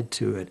added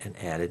to it and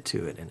added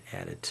to it and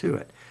added to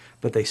it.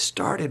 But they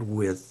started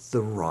with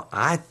the wrong,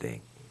 I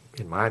think,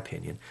 in my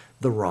opinion,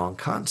 the wrong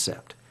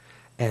concept.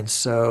 And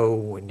so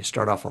when you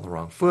start off on the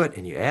wrong foot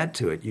and you add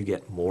to it, you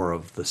get more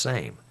of the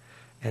same.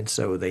 And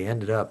so they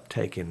ended up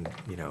taking,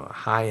 a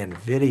high-end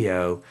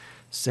video,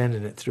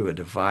 sending it through a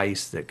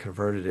device that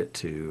converted it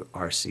to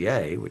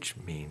RCA, which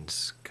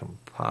means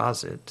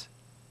composite.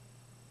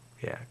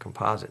 Yeah,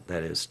 composite,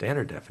 that is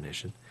standard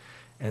definition,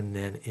 and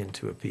then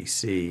into a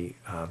PC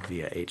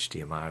via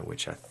HDMI,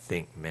 which I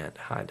think meant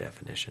high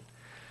definition.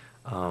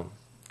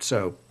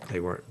 So they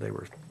were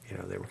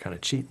kind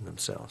of cheating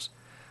themselves,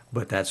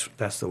 but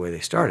that's the way they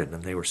started,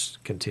 and they were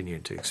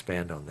continuing to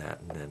expand on that.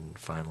 And then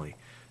finally,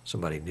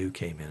 somebody new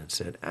came in and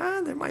said,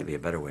 there might be a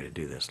better way to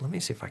do this. Let me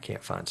see if I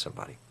can't find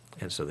somebody.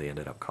 And so they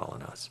ended up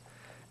calling us,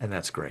 and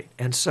that's great.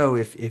 And so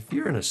if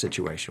you're in a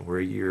situation where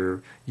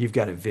you've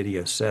got a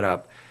video set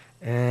up,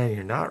 and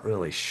you're not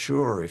really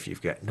sure if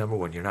you've got, number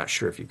one, you're not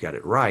sure if you've got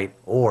it right,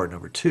 or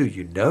number two,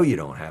 you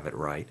don't have it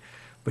right,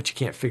 but you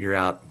can't figure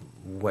out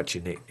what you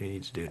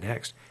need to do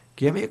next,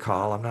 give me a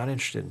call. I'm not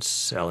interested in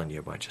selling you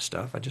a bunch of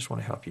stuff. I just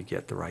want to help you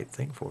get the right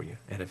thing for you.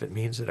 And if it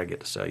means that I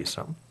get to sell you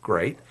something,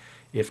 great.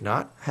 If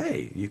not,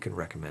 hey, you can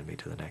recommend me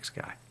to the next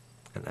guy.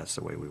 And that's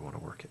the way we want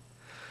to work it.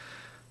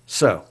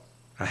 So,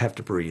 I have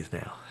to breathe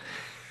now.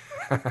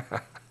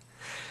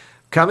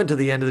 Coming to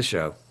the end of the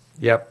show.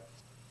 Yep.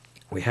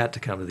 We had to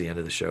come to the end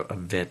of the show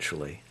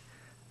eventually.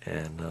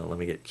 And let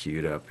me get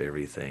queued up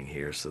everything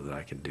here so that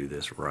I can do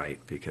this right,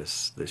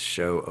 because this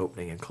show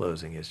opening and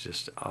closing is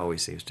just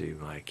always seems to be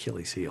my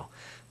Achilles heel.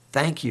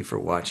 Thank you for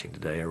watching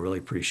today. I really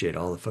appreciate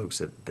all the folks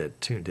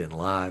that tuned in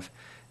live,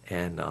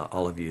 and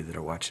all of you that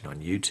are watching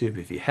on YouTube.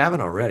 If you haven't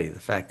already, the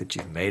fact that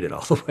you've made it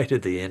all the way to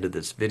the end of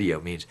this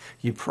video means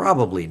you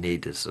probably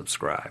need to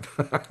subscribe.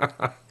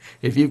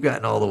 If you've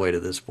gotten all the way to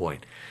this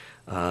point,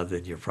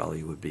 then you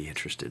probably would be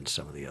interested in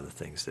some of the other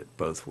things that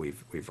both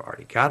we've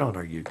already got on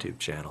our YouTube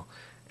channel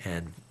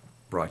and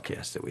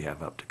broadcasts that we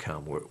have up to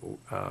come.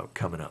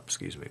 Coming up,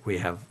 excuse me.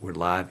 We're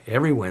live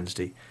every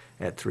Wednesday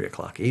at 3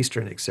 o'clock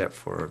Eastern, except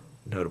for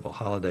notable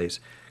holidays.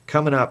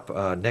 Coming up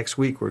next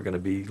week, we're going to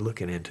be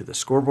looking into the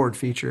scoreboard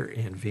feature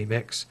in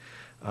vMix.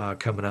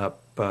 Coming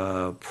up,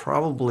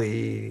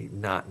 probably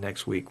not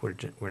next week.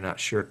 We're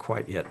not sure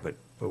quite yet,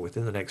 but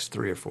within the next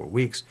 3 or 4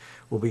 weeks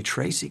will be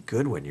Tracy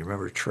Goodwin. You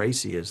remember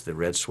Tracy is the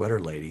red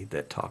sweater lady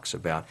that talks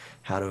about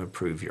how to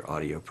improve your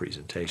audio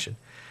presentation.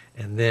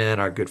 And then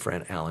our good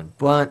friend Alan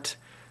Bunt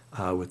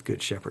with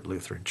Good Shepherd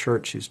Lutheran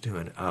Church, who's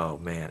doing, oh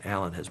man,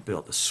 Alan has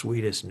built the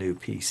sweetest new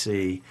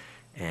PC,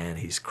 and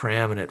he's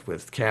cramming it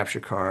with capture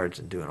cards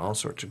and doing all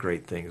sorts of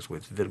great things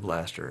with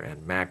VidBlaster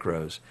and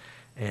macros.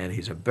 And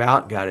he's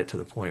about got it to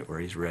the point where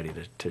he's ready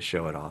to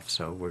show it off.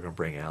 So we're going to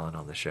bring Alan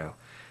on the show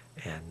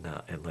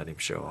and let him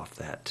show off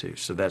that too.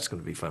 So that's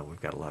going to be fun.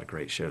 We've got a lot of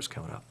great shows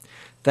coming up.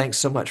 Thanks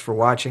so much for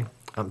watching.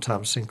 I'm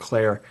Tom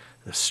Sinclair,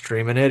 the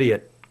Streaming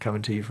Idiot,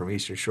 coming to you from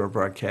Eastern Shore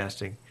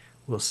Broadcasting.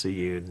 We'll see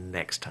you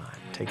next time.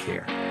 Take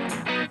care.